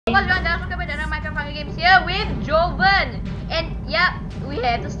what's going on? Welcome back to another Minecraft Hunger Games here with Jovan. And yep, we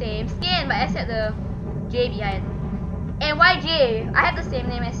have the same skin, but except the J behind. And why J? I have the same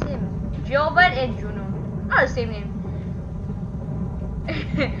name as him. Jovan and Juno. Not the same name.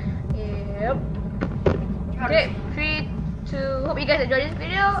 Yep. Okay, 3, 2. Hope you guys enjoyed this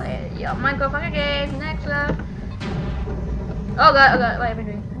video. Yeah, Minecraft Hunger Games. Next one. Oh god, what am I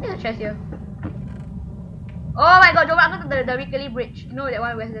doing? There's a chest here. Oh my god, Jovan, I'm going to the Weekly Bridge. You know that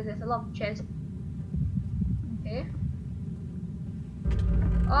one where there's a lot of chests. Okay.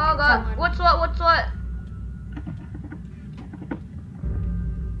 Oh god, what's what?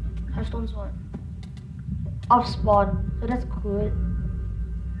 A stone sword. Off spawn, so that's good.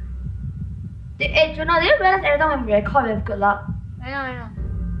 Hey, Jonah, do you realize every time we record, we have good luck? I know.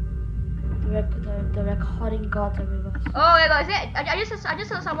 The recording gods are with us. Oh my god, is it? I just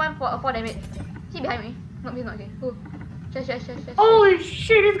saw someone for 4 damage. Is he behind me? No, he's not. Okay. Ooh. Chest. Holy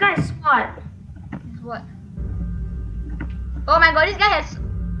shit, this guy is smart. What? Oh my god, this guy has.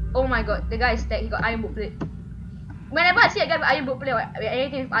 Oh my god, the guy is stacked. He got iron boot plate. Whenever I see a guy with iron boot plate or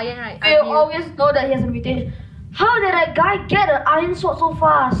anything with iron, right? I always know that he has a mutation. How did that guy get an iron sword so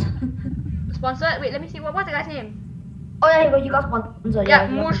fast? Sponsored? Wait, let me see. What's the guy's name? Oh yeah, he got sponsored. Yeah,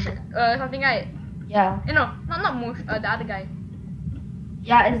 Moosh, something right? Yeah. No, not Moosh. The other guy.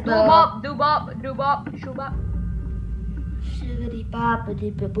 Yeah, it's the Doobop, Shubop. Shiggity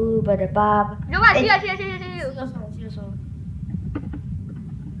boppity boo bada bob. No, what? See you. See you.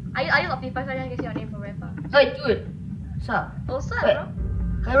 Are you Optify? So I can see your name for rapper. Wait, dude. What's up? What's up, Wait.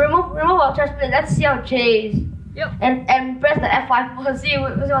 bro? Remove our chest plate. Let's see our J's. Yep. And press the F5 to see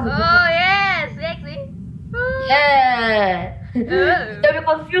what's the difference. Oh yes, sexy. Yeah. They'll be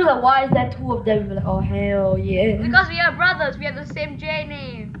confused like why is there 2 of them. We'll be like, oh hell yeah. Because we are brothers. We have the same J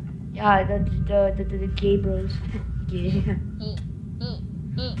name. Yeah, the gay bros. Yeah.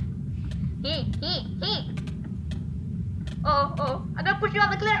 Oh! I'm gonna push you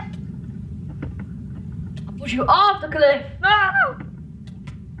off the cliff. I'll push you off the cliff. No!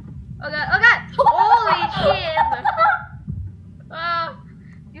 Oh god! Holy shit!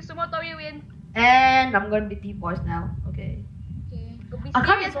 You Sumotori win. And I'm gonna be D-boys now. Okay. Go be I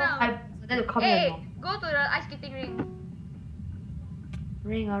can't be serious so now. hyped. So then come Hey, here. go to the ice skating ring.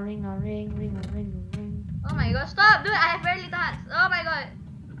 Ring. Oh my god, stop, dude! I have very little hearts. Oh my god!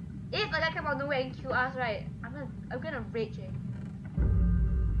 If a guy come out of nowhere and kill us, right? I'm gonna rage.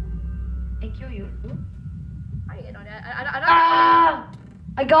 And kill you. I don't know that.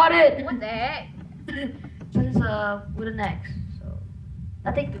 I got it. What the heck? This is a wooden axe, so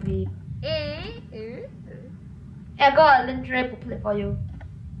nothing to be. Hey, Hey, I got a lingerie plate for you.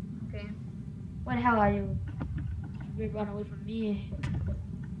 okay. Where the hell are you? You run away from me.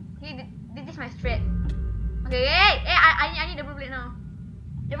 Hey, this is my strat. Okay, hey, I need the blue plate now.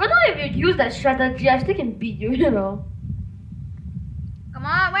 Even though if you use that strategy, I still can beat you, you know. Come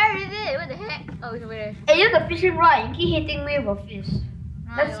on, where is it? What the heck? Oh, it's over there. Hey, use the fishing rod. You keep hitting me with a fish.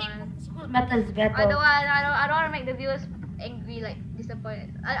 No, Let's I see don't want. whose method is better. I don't want to make the viewers angry, like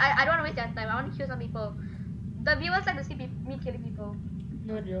disappointed. I don't want to waste their time. I want to kill some people. The viewers like to see me killing people.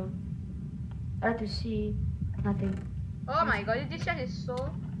 No, they don't. I like to see nothing. Oh my god, this shot is so.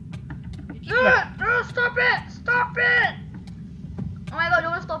 Stop it! Oh my god,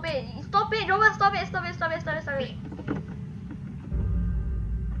 Jovan, stop it! Jovan, stop it!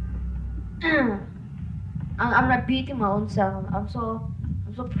 I'm like beating my own self. I'm so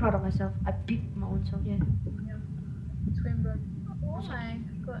proud of myself. I beat my own self. Yeah. Scream, bro. Oh my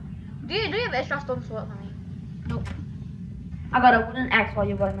god. Do you have extra stone sword for me? Nope. I got a wooden axe for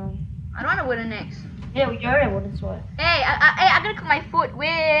you, but no. I don't want a wooden axe. Yeah, you're a wooden sword. Hey, I'm gonna cook my food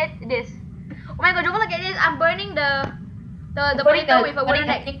with this. Oh my god, Jovan, look at this! I'm burning the potato with a wooden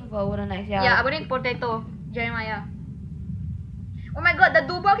axe. With a wooden axe, yeah. Yeah, I'm burning potato, Jeremiah. Oh my god, the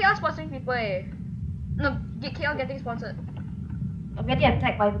Dubo keep on sponsoring people. No, keep on getting sponsored. I'm getting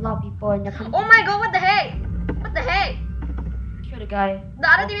attacked by a lot of people and you're coming. Oh my god, what the heck? Kill the guy. The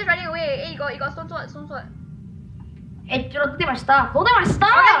other team is running away. Hey, you got stone sword. Hey, don't take my stuff. Don't take my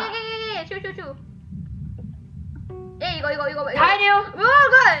stuff! Okay. Chill. Hey, you got. Behind you! Oh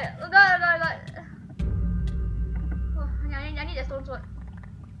god. Oh, I need a stone sword.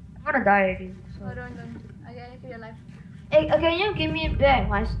 I'm gonna die already. So. Oh, don't. Okay, keep you alive. Hey, can you give me back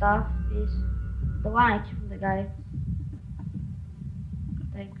my stuff, please? The one I took from the guy.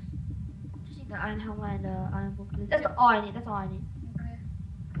 Thanks. Just need the iron helmet and the iron booklet. That's all I need. Okay.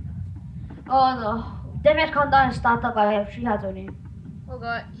 Oh no. Damage countdown is started, but I have 3 hearts only. Oh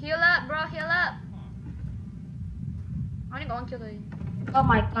god. Heal up, bro. Heal up. I only got 1 kill already. Oh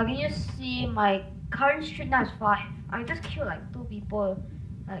my god, can you see my current streak now is 5. I just killed like 2 people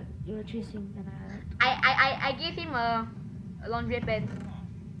Like you were chasing and I gave him a laundry pen.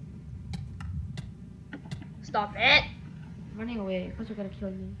 Stop it! I'm running away because you're gonna kill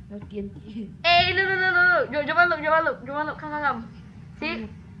me. No TNT. Hey, look. Jovan, look. Come. See?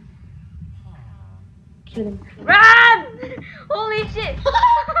 Kill him. Run! Holy shit!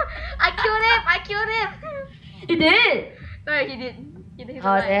 I killed him! You did! No, he did. He's Oh,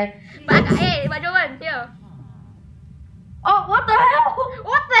 alive. damn. But Jovan, here. Oh, what the hell?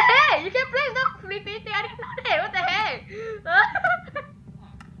 What the heck? You can place the creepy thing. I didn't know that. What the heck?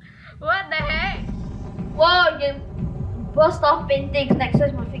 What the heck? Whoa, you burst off paintings.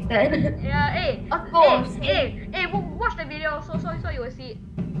 Nexus must fix that. Yeah, hey. Of course. Hey, watch the video so you will see it.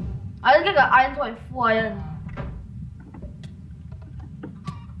 I just got iron sword and full iron.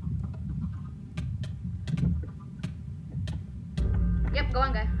 Yep, go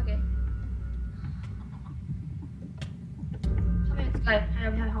on, guy. Okay. This guy,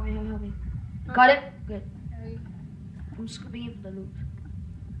 help me. Got it? Good. I'm scooping it for the loot.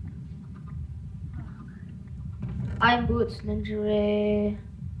 Iron boots, lingerie.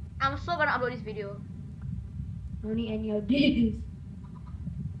 I'm so gonna upload this video. Don't need any of these.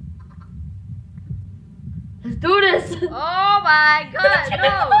 Let's do this! Oh my god,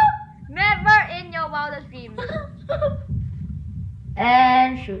 no! Never in your wildest dreams.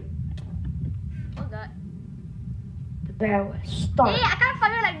 And shoot. Oh god. The bear was stuck. Hey, I can't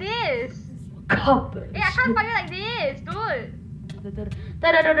fire like this! Copper. Hey, I can't fire like this, dude! Wait,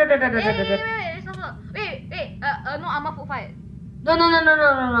 stop. Wait, no armor foot fight.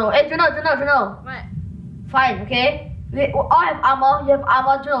 No. Hey, Juno. Right. Fine, okay? We all have armor. You have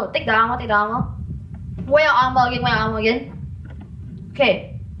armor, Juno. Take the armor. Wear your armor again.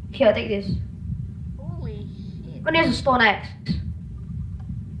 Okay. Here, take this. Holy shit. I'm gonna use a stone axe.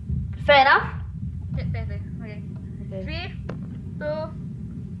 Fair enough? Fair. Okay. Okay. 3, 2,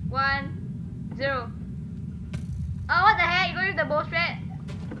 1, 0. Oh, what the heck? You going with the bowstring?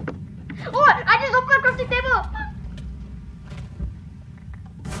 Oh, I just opened a crafting table!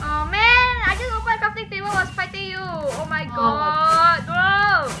 Oh man, I just opened a crafting table, was fighting you. Oh my god,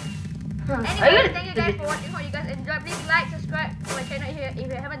 bro! Anyway, thank you guys for watching. Hope you guys enjoyed. Please like, subscribe to my channel if you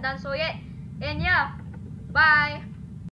haven't done so yet. And yeah, bye.